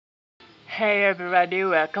Hey everybody,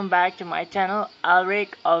 welcome back to my channel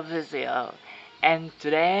Alrick Official. And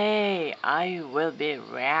today I will be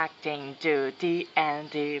reacting to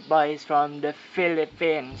TNT boys from the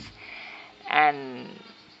Philippines. And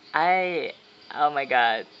oh my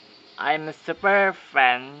god, I'm a super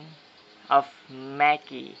fan of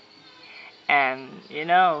Mackie. And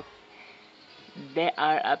they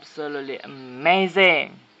are absolutely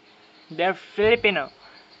amazing. They're Filipino,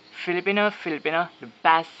 the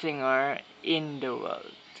best singer in the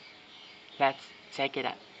world. Let's check it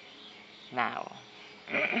out now.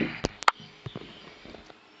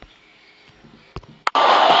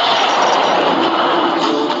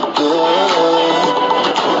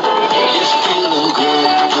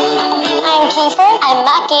 I'm Kiefer, I'm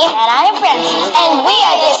Maki, and I'm Francis, and we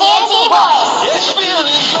are the TNT Boys.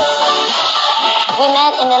 We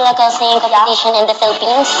met in the local singing competition in the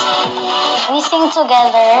Philippines. We sing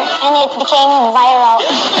together, and it became viral.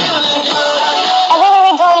 Everywhere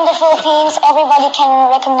we go in the Philippines, everybody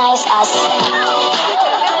can recognize us.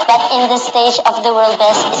 But in this stage of the world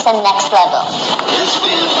best is the next level.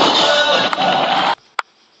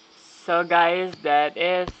 So guys, that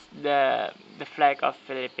is the flag of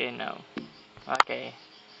Filipino. Okay,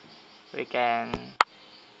 we can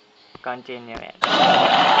continue it.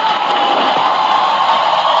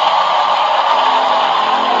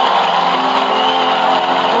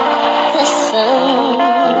 Listen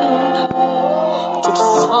to the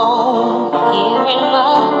song here in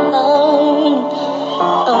my heart,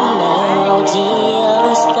 a melody of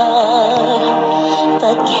a star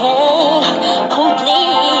that can't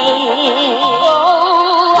complete.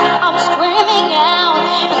 Oh, I'm screaming out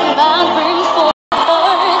in boundaries for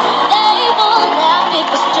words. They will laugh if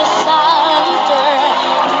it's just laughter.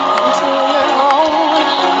 Into your own,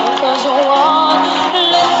 because you want to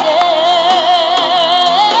listen.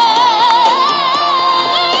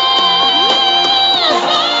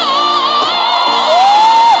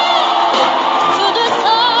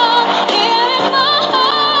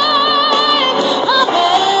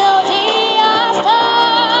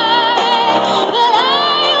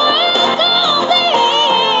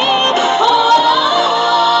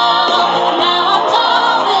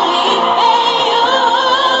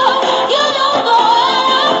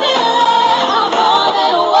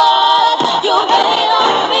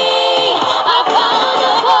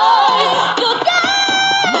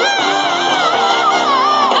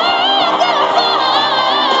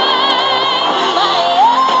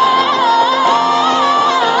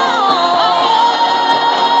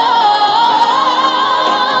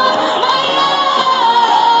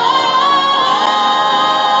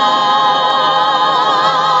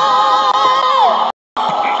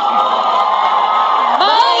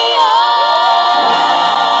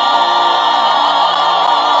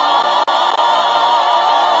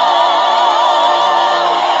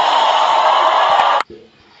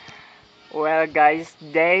 Well guys,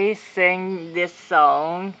 they sing this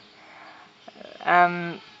song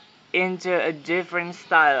into a different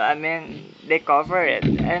style. I mean, they cover it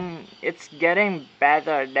and it's getting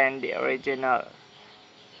better than the original.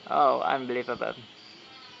 Oh, unbelievable.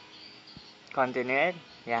 Continue it?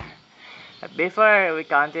 Yeah. But before we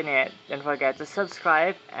continue it, don't forget to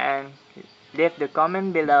subscribe and leave the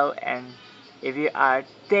comment below. And if you are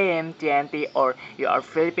Team TNT, or you are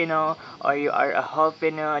Filipino, or you are a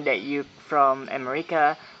Filipino that you from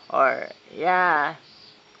America, or yeah,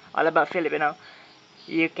 all about Filipino,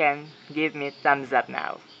 you can give me thumbs up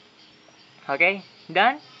now. Okay?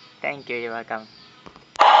 Done? Thank you. You're welcome.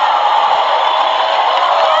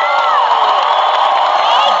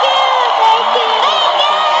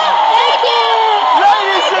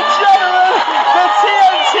 Ladies and gentlemen, the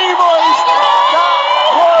TNT boys, that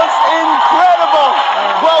was incredible.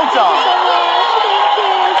 Well done.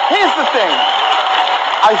 Here's the thing.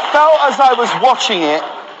 I felt as I was watching it,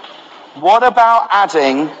 what about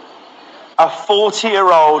adding a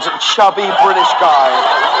 40-year-old chubby British guy?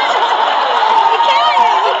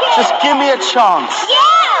 Just give me a chance.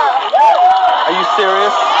 Are you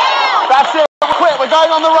serious? That's it. Quit. We're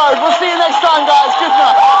going on the road. We'll see you next time, guys. Good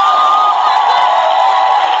night.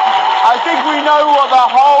 I think we know what the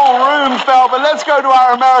whole room felt, but let's go to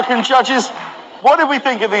our American judges. What did we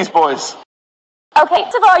think of these boys? Okay,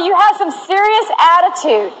 first of all, you have some serious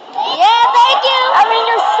attitude. Yeah, thank you. I mean,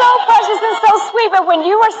 you're so precious and so sweet, but when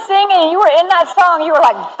you were singing and you were in that song, you were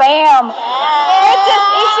like, bam. It just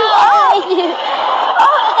eats you up.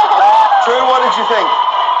 Drew, what did you think?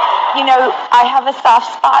 You know, I have a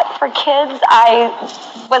soft spot for kids. I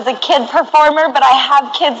was a kid performer, but I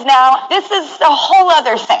have kids now. This is a whole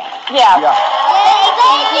other thing. Yeah.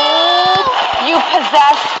 Thank you. You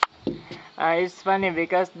possess. It's funny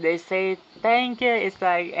because they say thank you. It's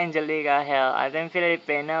like Angelica Hell. I think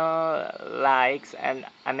Filipino likes and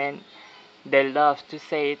I mean they love to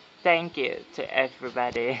say thank you to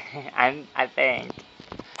everybody. I think.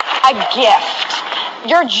 A gift.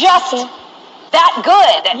 You're just that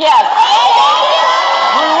good. Yes.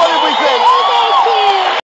 What did we think?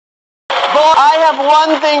 Well, I have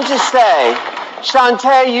one thing to say.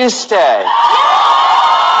 Shantae, you stay.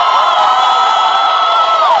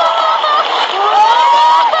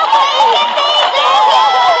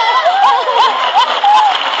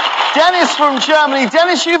 Dennis from Germany.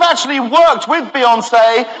 Dennis, you've actually worked with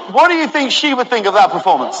Beyonce. What do you think she would think of that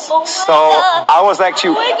performance? So I was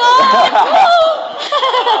actually.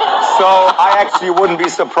 So I actually wouldn't be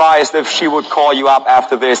surprised if she would call you up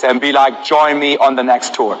after this and be like, join me on the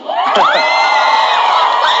next tour.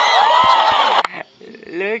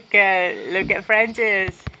 Look at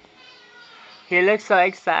Francis. He looks so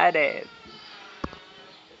excited.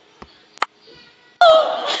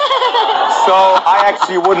 So I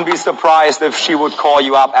actually wouldn't be surprised if she would call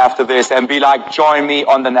you up after this and be like, join me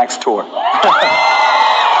on the next tour. All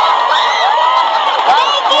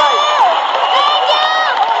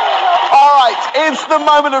right, it's the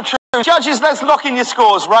moment of truth. Judges, let's lock in your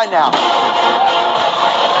scores right now.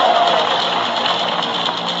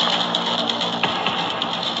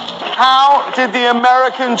 How did the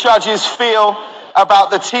American judges feel about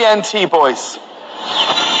the TNT boys?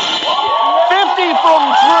 50 from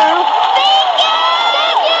Drew.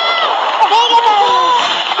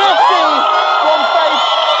 50 from Faith.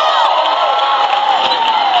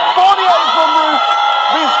 48 from Ruth.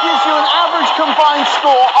 This gives you an average combined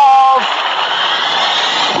score of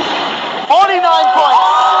 49 points.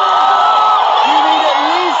 You need at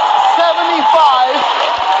least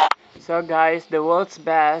 75. So guys, the world's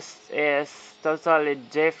best is totally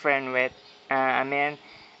different with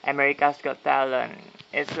America's Got Talent.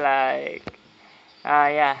 It's like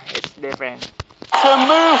yeah, it's different. To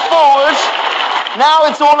move forward, now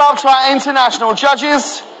it's all up to our international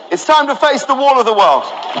judges. It's time to face the wall of the world.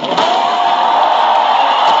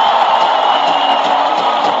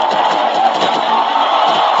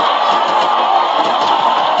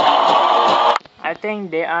 I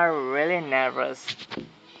think they are really nervous.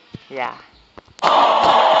 Yeah.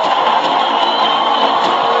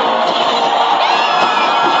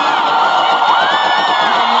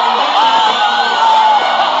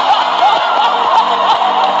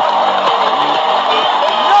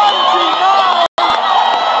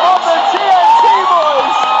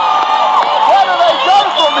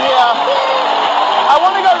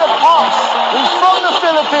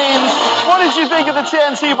 What did you think of the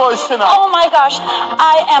TNT boys tonight? Oh my gosh,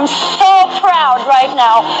 I am so proud right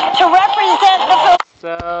now to represent the Philippines.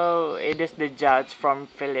 So it is the judge from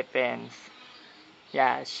Philippines.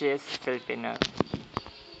 Yeah, she is Filipino.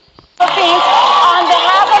 On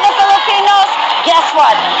behalf of the Filipinos, guess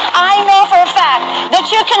what? I know for a fact that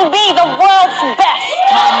you can be the world's best.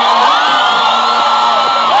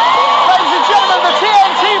 Ladies and gentlemen, the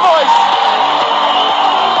TNT boys.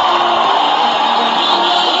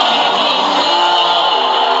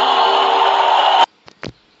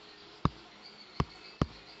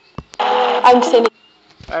 I'm sitting.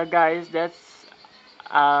 Guys, that's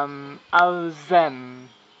awesome.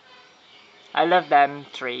 I love them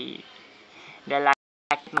three. They're like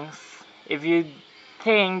things. If you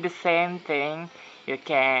think the same thing, you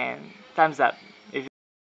can thumbs up. If you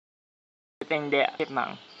think they're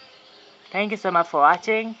chipmunk. Thank you so much for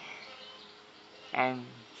watching, and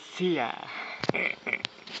see ya.